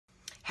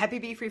Happy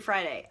Be Free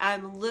Friday.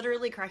 I'm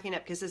literally cracking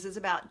up because this is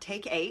about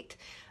take 8.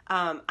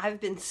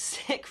 I've been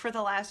sick for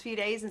the last few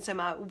days, and so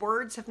my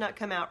words have not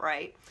come out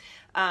right.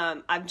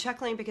 I'm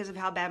chuckling because of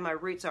how bad my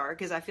roots are,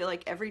 because I feel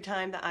like every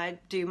time that I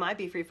do my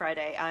Be Free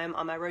Friday, I'm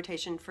on my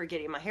rotation for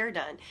getting my hair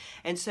done.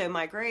 And so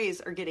my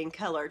grays are getting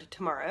colored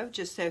tomorrow,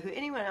 just so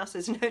anyone else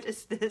has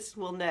noticed this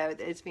will know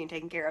that it's being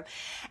taken care of.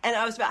 And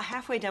I was about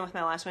halfway done with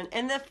my last one,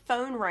 and the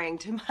phone rang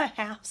to my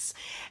house,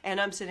 and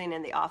I'm sitting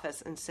in the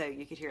office, and so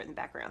you could hear it in the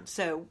background.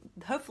 So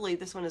hopefully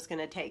this one is going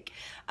to take.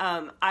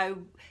 I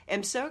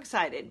am so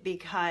excited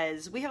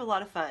because we have a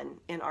lot of fun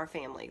in our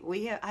family.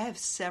 I have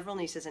several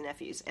nieces and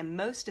nephews, and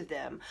most of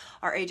them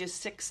are ages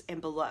 6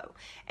 and below,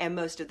 and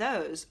most of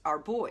those are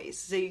boys.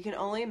 So you can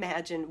only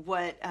imagine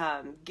what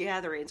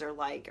gatherings are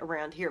like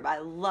around here. But I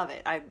love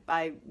it.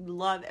 I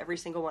love every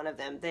single one of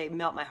them. They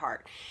melt my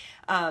heart.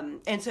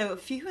 And so a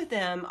few of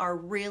them are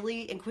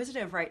really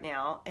inquisitive right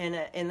now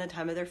in the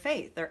time of their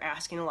faith. They're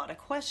asking a lot of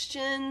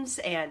questions,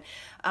 and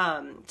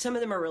some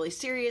of them are really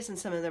serious and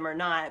some of them are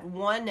not.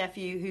 One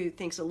nephew who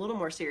thinks a little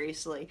more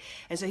seriously,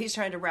 and so he's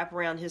trying to wrap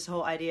around his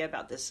whole idea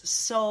about this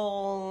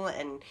soul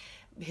and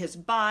his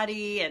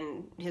body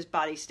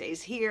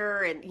stays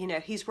here, and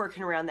he's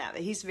working around that,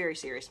 but he's a very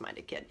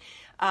serious-minded kid.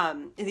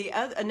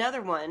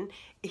 Another one,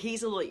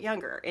 he's a little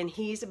younger, and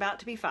he's about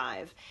to be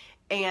 5,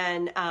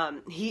 and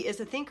he is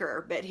a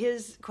thinker, but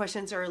his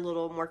questions are a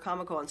little more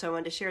comical, and so I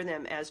wanted to share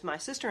them as my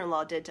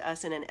sister-in-law did to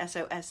us in an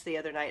SOS the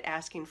other night,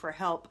 asking for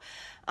help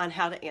on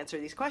how to answer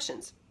these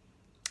questions.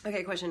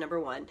 Okay, question number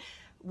 1,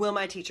 will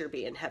my teacher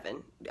be in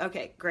heaven?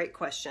 Okay, great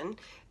question.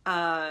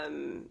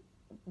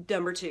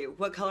 Number 2,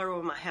 what color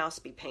will my house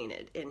be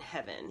painted in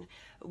heaven?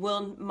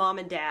 Will mom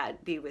and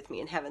dad be with me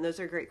in heaven?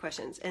 Those are great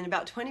questions. And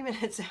about 20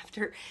 minutes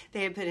after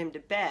they had put him to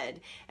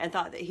bed and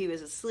thought that he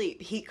was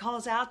asleep, he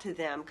calls out to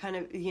them kind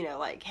of,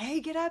 like,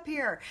 hey, get up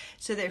here.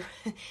 So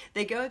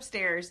they go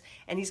upstairs,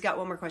 and he's got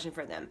one more question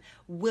for them.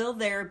 Will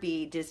there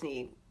be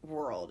Disney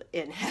World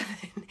in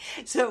heaven?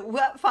 So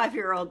what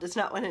 5-year-old does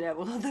not want to know,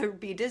 will there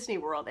be Disney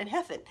World in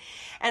heaven?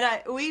 And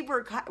we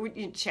were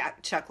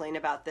chuckling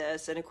about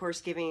this, and of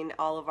course giving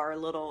all of our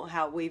little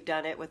how we've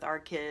done it with our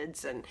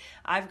kids. And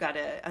I've got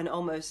an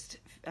almost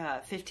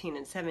 15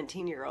 and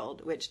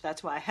 17-year-old, which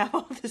that's why I have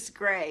all this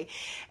gray.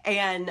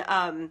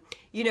 And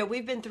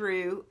we've been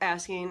through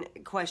asking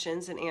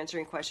questions and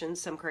answering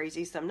questions, some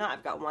crazy, some not.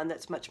 I've got one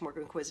that's much more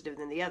inquisitive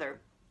than the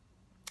other.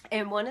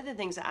 And one of the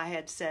things that I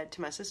had said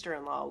to my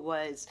sister-in-law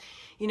was,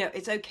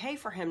 it's okay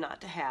for him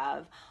not to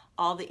have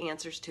all the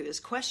answers to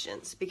his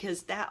questions,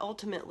 because that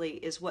ultimately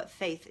is what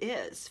faith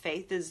is.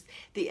 Faith is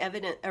the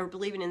evidence, or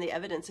believing in the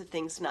evidence of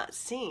things not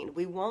seen.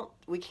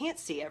 We can't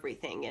see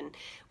everything, and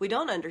we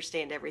don't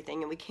understand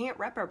everything, and we can't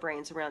wrap our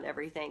brains around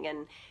everything,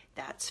 and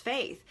that's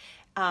faith.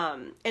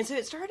 And so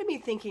it started me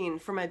thinking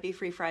for my Be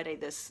Free Friday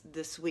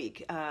this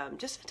week,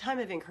 just a time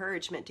of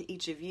encouragement to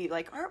each of you.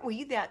 Like, aren't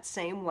we that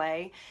same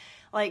way?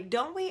 Like,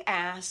 don't we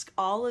ask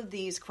all of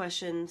these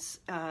questions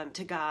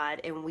to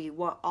God, and we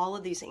want all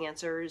of these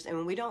answers, and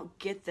when we don't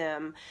get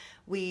them,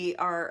 we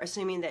are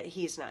assuming that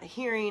He's not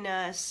hearing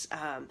us.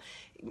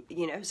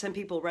 Some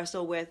people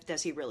wrestle with,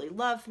 does He really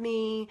love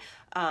me?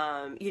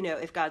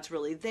 If God's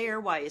really there,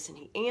 why isn't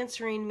He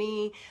answering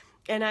me?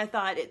 And I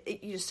thought,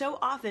 so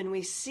often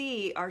we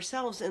see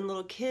ourselves in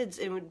little kids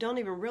and we don't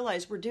even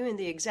realize we're doing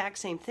the exact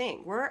same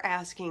thing. We're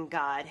asking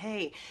God,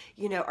 hey,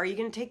 are you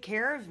going to take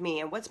care of me?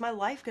 And what's my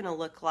life going to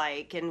look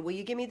like? And will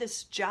you give me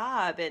this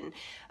job? And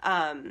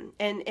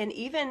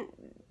even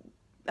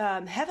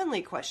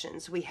heavenly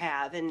questions we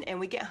have, and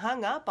we get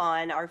hung up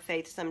on our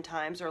faith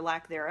sometimes, or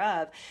lack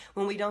thereof,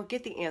 when we don't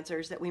get the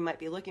answers that we might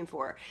be looking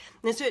for.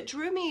 And so it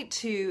drew me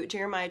to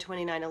Jeremiah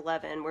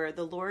 29:11, where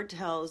the Lord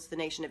tells the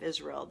nation of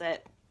Israel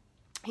that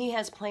He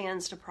has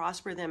plans to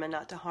prosper them and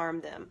not to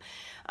harm them,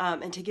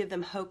 and to give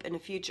them hope in the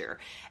future.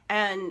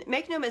 And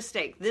make no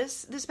mistake,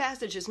 this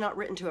passage is not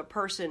written to a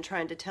person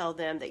trying to tell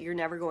them that you're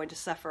never going to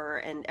suffer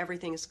and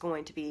everything is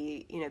going to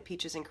be,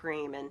 peaches and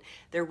cream, and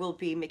there will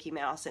be Mickey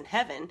Mouse in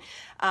heaven.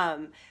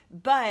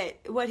 But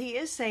what he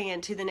is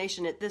saying to the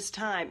nation at this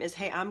time is,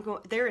 hey,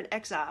 they're in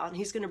exile, and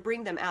he's going to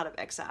bring them out of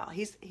exile.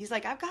 He's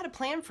like, I've got a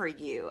plan for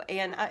you,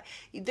 and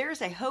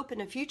there's a hope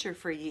and a future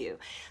for you.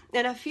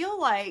 And I feel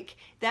like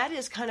that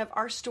is kind of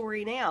our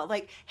story now.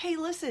 Like, hey,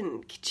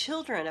 listen,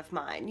 children of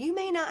mine, you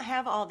may not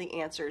have all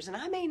the answers, and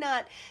I may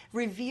not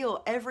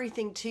reveal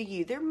everything to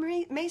you. There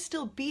may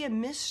still be a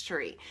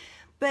mystery.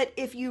 But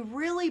if you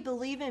really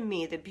believe in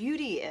me, the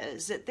beauty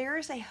is that there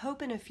is a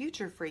hope and a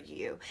future for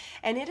you.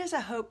 And it is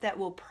a hope that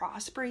will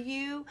prosper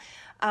you,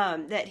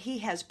 that He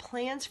has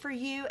plans for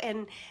you.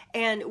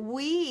 And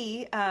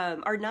we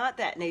are not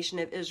that nation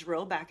of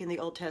Israel back in the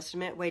Old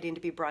Testament waiting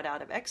to be brought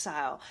out of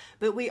exile.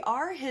 But we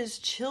are His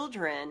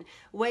children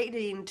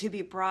waiting to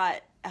be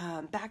brought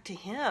back to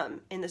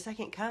him in the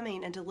second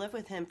coming and to live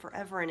with him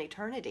forever in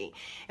eternity.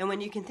 And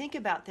when you can think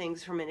about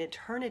things from an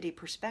eternity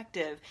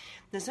perspective,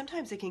 then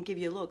sometimes it can give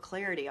you a little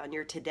clarity on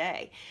your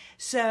today.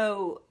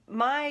 So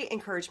my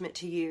encouragement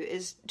to you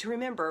is to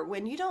remember,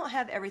 when you don't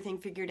have everything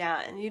figured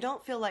out and you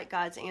don't feel like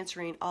God's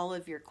answering all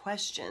of your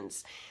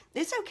questions,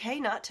 it's okay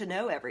not to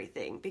know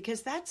everything,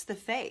 because that's the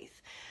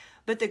faith.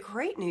 But the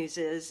great news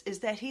is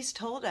that he's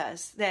told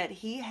us that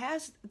he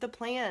has the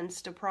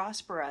plans to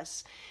prosper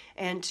us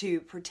and to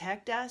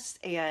protect us,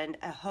 and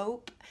a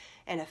hope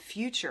and a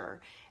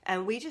future.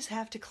 And we just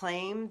have to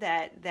claim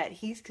that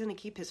he's going to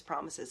keep his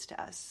promises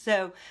to us.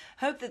 So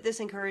hope that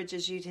this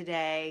encourages you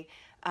today.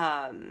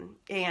 And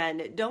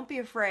don't be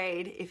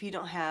afraid if you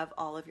don't have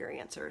all of your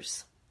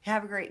answers.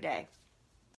 Have a great day.